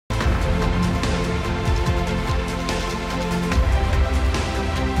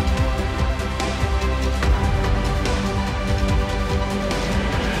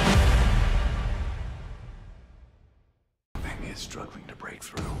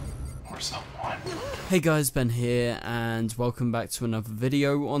or someone. Hey guys, Ben here, and welcome back to another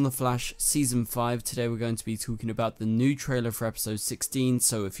video on The Flash Season 5. Today we're going to be talking about the new trailer for episode 16,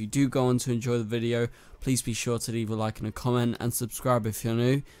 so if you do go on to enjoy the video, please be sure to leave a like and a comment, and subscribe if you're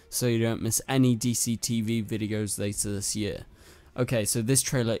new, so you don't miss any DC TV videos later this year. Okay, so this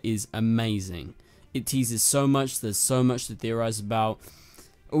trailer is amazing. It teases so much, there's so much to theorize about.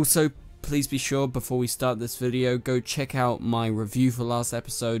 Also, please be sure, before we start this video, go check out my review for last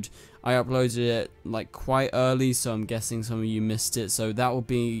episode. I uploaded it like quite early, so I'm guessing some of you missed it, so that will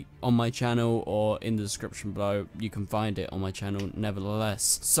be on my channel or in the description below. You can find it on my channel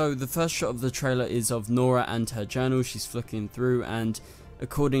nevertheless. So the first shot of the trailer is of Nora and her journal. She's flicking through, and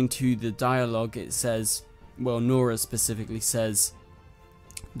according to the dialogue it says, well, Nora specifically says,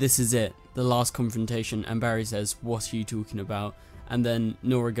 "This is it, the last confrontation," and Barry says, "What are you talking about?" And then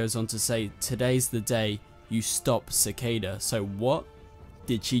Nora goes on to say, "Today's the day you stop Cicada." So what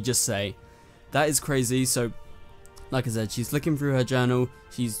did she just say? That is crazy. So like I said, she's looking through her journal,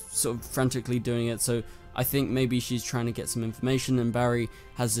 she's sort of frantically doing it, so I think maybe she's trying to get some information, and Barry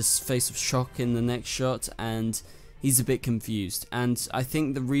has this face of shock in the next shot and he's a bit confused. And I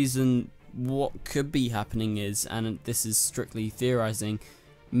think the reason what could be happening is, and this is strictly theorizing,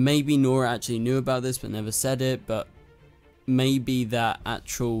 maybe Nora actually knew about this but never said it, but maybe that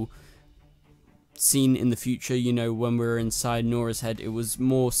actual scene in the future, you know, when we were inside Nora's head, it was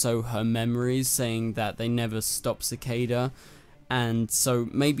more so her memories saying that they never stopped Cicada, and so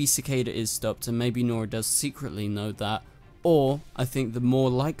maybe Cicada is stopped and maybe Nora does secretly know that. Or I think the more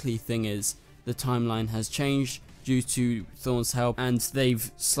likely thing is the timeline has changed due to Thorne's help, and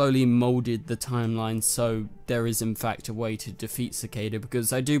they've slowly molded the timeline so there is in fact a way to defeat Cicada,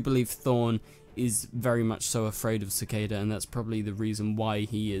 because I do believe Thorne is very much so afraid of Cicada, and that's probably the reason why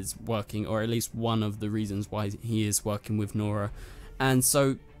he is working, or at least one of the reasons why he is working with Nora. And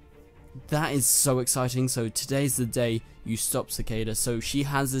so that is so exciting. So today's the day you stop Cicada, so she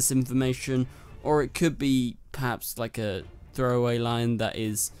has this information, or it could be perhaps like a throwaway line that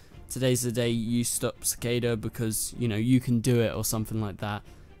is, "Today's the day you stop Cicada because, you know, you can do it," or something like that.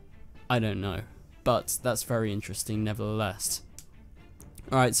 I don't know, but that's very interesting nevertheless.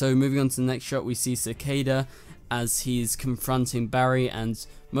 Alright, so moving on to the next shot, we see Cicada as he's confronting Barry, and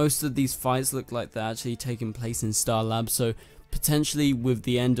most of these fights look like they're actually taking place in Star Labs, so potentially with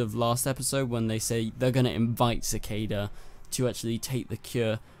the end of last episode when they say they're going to invite Cicada to actually take the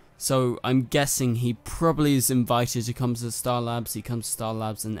cure. So I'm guessing he probably is invited to come to Star Labs. He comes to Star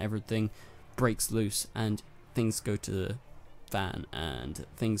Labs and everything breaks loose and things go to the fan and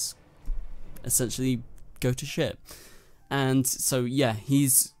things essentially go to shit. And so yeah,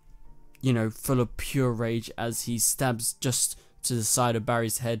 he's, you know, full of pure rage as he stabs just to the side of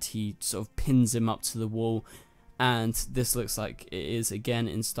Barry's head. He sort of pins him up to the wall, and this looks like it is again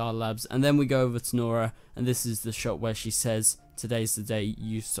in Star Labs. And then we go over to Nora, and this is the shot where she says, "Today's the day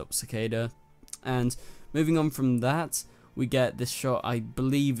you stop Cicada." And moving on from that, we get this shot, I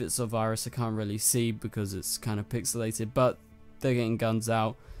believe it's of Iris, I can't really see because it's kind of pixelated, but they're getting guns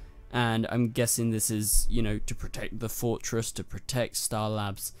out. And I'm guessing this is, you know, to protect the fortress, to protect Star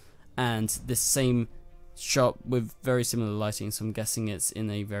Labs. And this same shot with very similar lighting, so I'm guessing it's in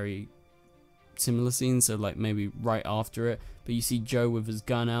a very similar scene, so like maybe right after it. But you see Joe with his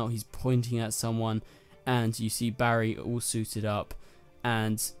gun out, he's pointing at someone, and you see Barry all suited up.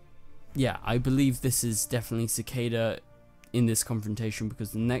 And yeah, I believe this is definitely Cicada in this confrontation,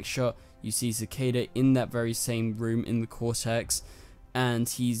 because the next shot you see Cicada in that very same room in the Cortex, and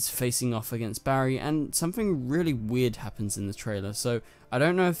he's facing off against Barry, and something really weird happens in the trailer. So I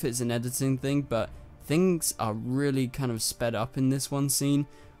don't know if it's an editing thing, but things are really kind of sped up in this one scene,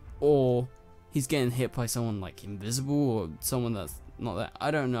 or he's getting hit by someone like invisible or someone that's not there, I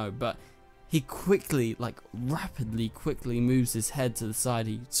don't know, but he quickly, like rapidly quickly moves his head to the side.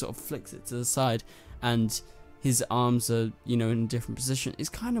 He sort of flicks it to the side and his arms are, you know, in a different position. It's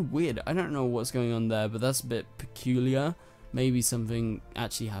kind of weird. I don't know what's going on there, but that's a bit peculiar. Maybe something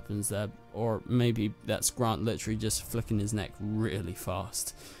actually happens there, or maybe that's Grant literally just flicking his neck really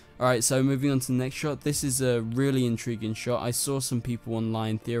fast. Alright, so moving on to the next shot. This is a really intriguing shot. I saw some people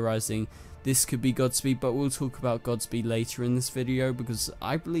online theorizing this could be Godspeed, but we'll talk about Godspeed later in this video, because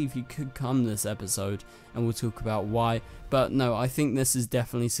I believe he could come this episode, and we'll talk about why. But no, I think this is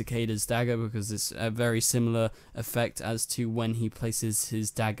definitely Cicada's dagger, because it's a very similar effect as to when he places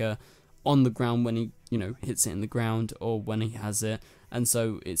his dagger on the ground, when he, you know, hits it in the ground, or when he has it. And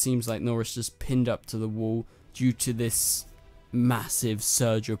so it seems like Nora's just pinned up to the wall due to this massive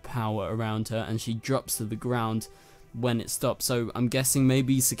surge of power around her, and she drops to the ground when it stops. So I'm guessing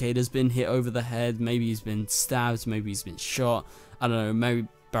maybe Cicada's been hit over the head, maybe he's been stabbed, maybe he's been shot, I don't know, maybe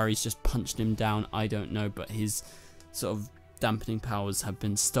Barry's just punched him down, I don't know, but his sort of dampening powers have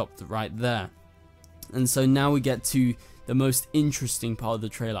been stopped right there. And so now we get to the most interesting part of the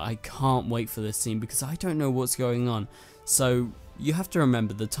trailer. I can't wait for this scene because I don't know what's going on. So you have to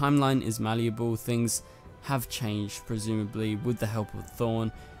remember the timeline is malleable, things have changed presumably with the help of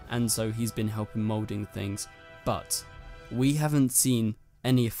Thorn, and so he's been helping molding things, but we haven't seen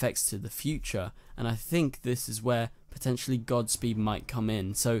any effects to the future, and I think this is where potentially Godspeed might come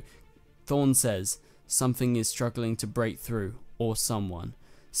in. So Thorn says something is struggling to break through, or someone.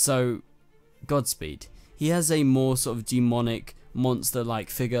 So Godspeed, he has a more sort of demonic monster like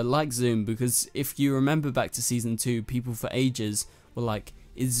figure like Zoom, because if you remember back to season 2, people for ages were like,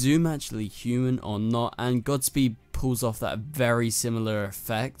 is Zoom actually human or not? And Godspeed pulls off that very similar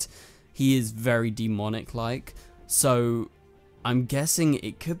effect. He is very demonic like, so I'm guessing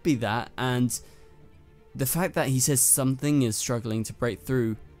it could be that. And the fact that he says something is struggling to break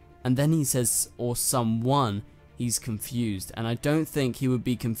through, and then he says or someone, he's confused, and I don't think he would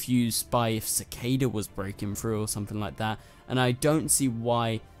be confused by if Cicada was breaking through or something like that, and I don't see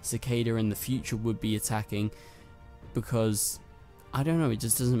why Cicada in the future would be attacking, because I don't know, it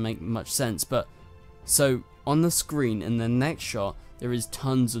just doesn't make much sense. But so on the screen in the next shot there is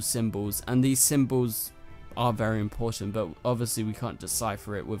tons of symbols, and these symbols are very important, but obviously we can't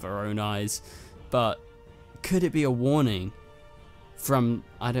decipher it with our own eyes. But could it be a warning from,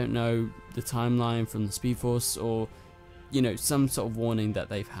 I don't know, the timeline, from the Speed Force, or you know, some sort of warning that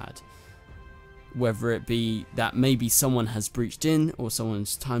they've had, whether it be that maybe someone has breached in or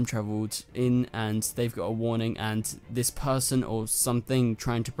someone's time traveled in and they've got a warning, and this person or something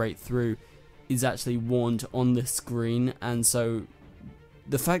trying to break through is actually warned on the screen. And so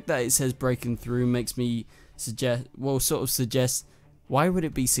the fact that it says breaking through makes me suggest, well, sort of suggest, why would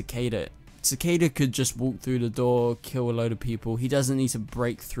it be Cicada? Cicada could just walk through the door, kill a load of people. He doesn't need to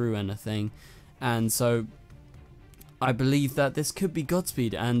break through anything. And so I believe that this could be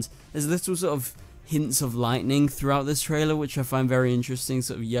Godspeed, and there's little sort of hints of lightning throughout this trailer, which I find very interesting,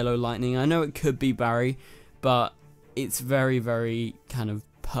 sort of yellow lightning. I know it could be Barry, but it's very, very kind of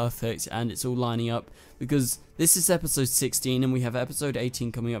perfect, and it's all lining up because this is episode 16 and we have episode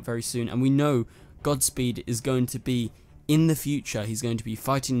 18 coming up very soon, and we know Godspeed is going to be in the future. He's going to be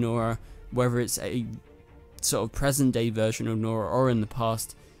fighting Nora, whether it's a sort of present day version of Nora or in the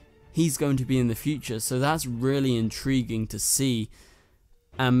past, he's going to be in the future. So that's really intriguing to see.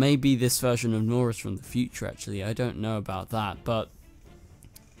 And maybe this version of Nora's from the future actually, I don't know about that, but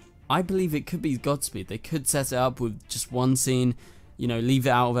I believe it could be Godspeed. They could set it up with just one scene, you know, leave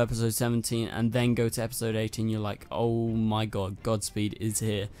it out of episode 17 and then go to episode 18, you're like, oh my god, Godspeed is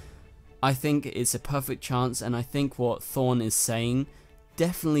here. I think it's a perfect chance, and I think what Thorn is saying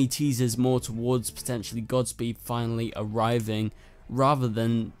definitely teases more towards potentially Godspeed finally arriving, rather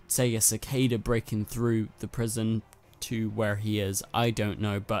than say a Cicada breaking through the prison to where he is. I don't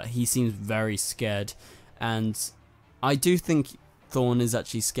know, but he seems very scared, and I do think Thorn is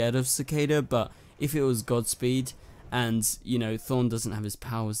actually scared of Cicada. But if it was Godspeed and, you know, Thorn doesn't have his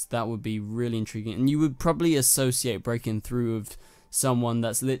powers, that would be really intriguing, and you would probably associate breaking through with someone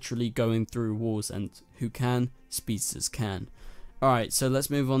that's literally going through walls, and who can? Speedsters can. Alright, so let's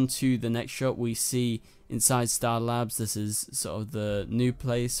move on to the next shot. We see inside Star Labs. This is sort of the new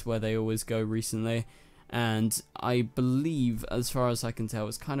place where they always go recently, and I believe, as far as I can tell,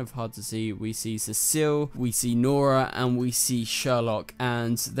 it's kind of hard to see. We see Cecile, we see Nora, and we see Sherlock,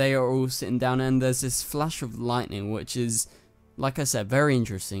 and they are all sitting down, and there's this flash of lightning, which is, like I said, very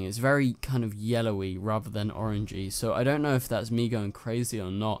interesting. It's very kind of yellowy rather than orangey, so I don't know if that's me going crazy or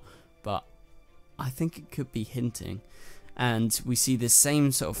not, but I think it could be hinting. And we see this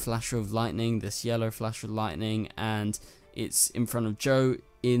same sort of flash of lightning, this yellow flash of lightning, and it's in front of Joe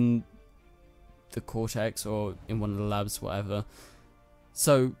in the cortex or in one of the labs, whatever.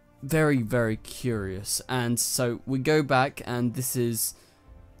 So very, very curious. And so we go back, and this is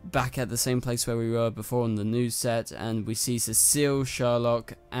back at the same place where we were before on the news set, and we see Cecile,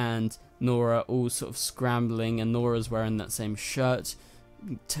 Sherlock, and Nora all sort of scrambling, and Nora's wearing that same shirt.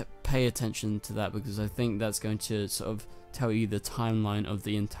 Pay attention to that, because I think that's going to sort of tell you the timeline of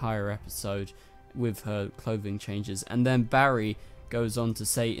the entire episode with her clothing changes. And then Barry goes on to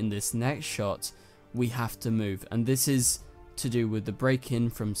say in this next shot, we have to move, and this is to do with the break-in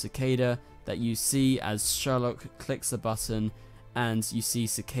from Cicada that you see as Sherlock clicks the button, and you see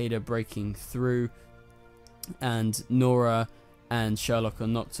Cicada breaking through, and Nora and Sherlock are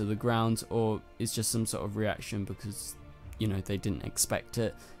knocked to the ground, or it's just some sort of reaction because, you know, they didn't expect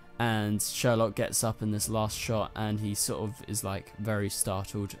it. And Sherlock gets up in this last shot, and he sort of is like very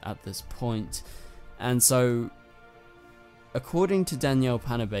startled at this point. And so according to Danielle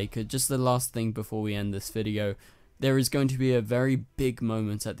Panabaker, just the last thing before we end this video, there is going to be a very big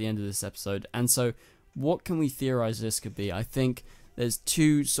moment at the end of this episode, and so what can we theorize this could be? I think there's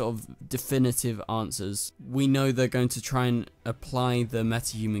two sort of definitive answers. We know they're going to try and apply the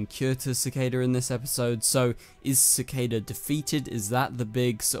metahuman cure to Cicada in this episode, so is Cicada defeated? Is that the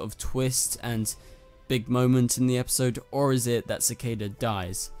big sort of twist and big moment in the episode, or is it that Cicada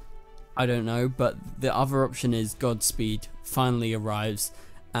dies? I don't know, but the other option is Godspeed finally arrives,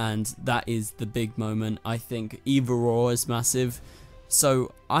 and that is the big moment. I think either or is massive.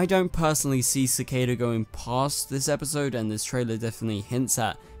 So I don't personally see Cicada going past this episode, and this trailer definitely hints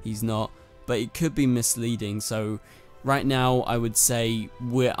at he's not, but it could be misleading. So right now I would say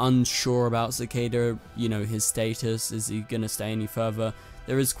we're unsure about Cicada, you know, his status, is he going to stay any further?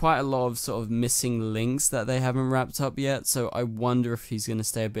 There is quite a lot of sort of missing links that they haven't wrapped up yet, so I wonder if he's going to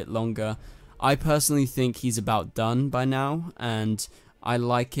stay a bit longer. I personally think he's about done by now, and I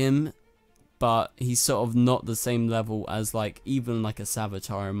like him, but he's sort of not the same level as like even like a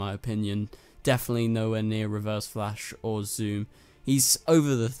Savitar in my opinion. Definitely nowhere near Reverse Flash or Zoom. He's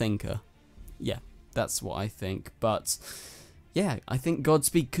over the thinker. Yeah, that's what I think. But yeah, I think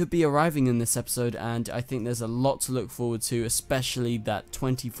Godspeed could be arriving in this episode, and I think there's a lot to look forward to, especially that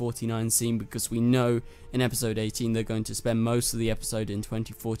 2049 scene, because we know in episode 18 they're going to spend most of the episode in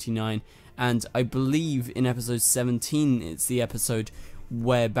 2049, and I believe in episode 17 it's the episode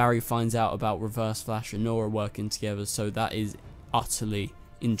where Barry finds out about Reverse Flash and Nora working together, so that is utterly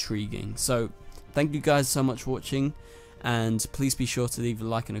intriguing. So thank you guys so much for watching, and please be sure to leave a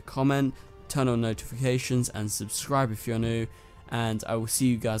like and a comment, turn on notifications, and subscribe if you're new, and I will see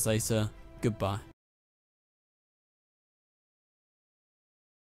you guys later. Goodbye.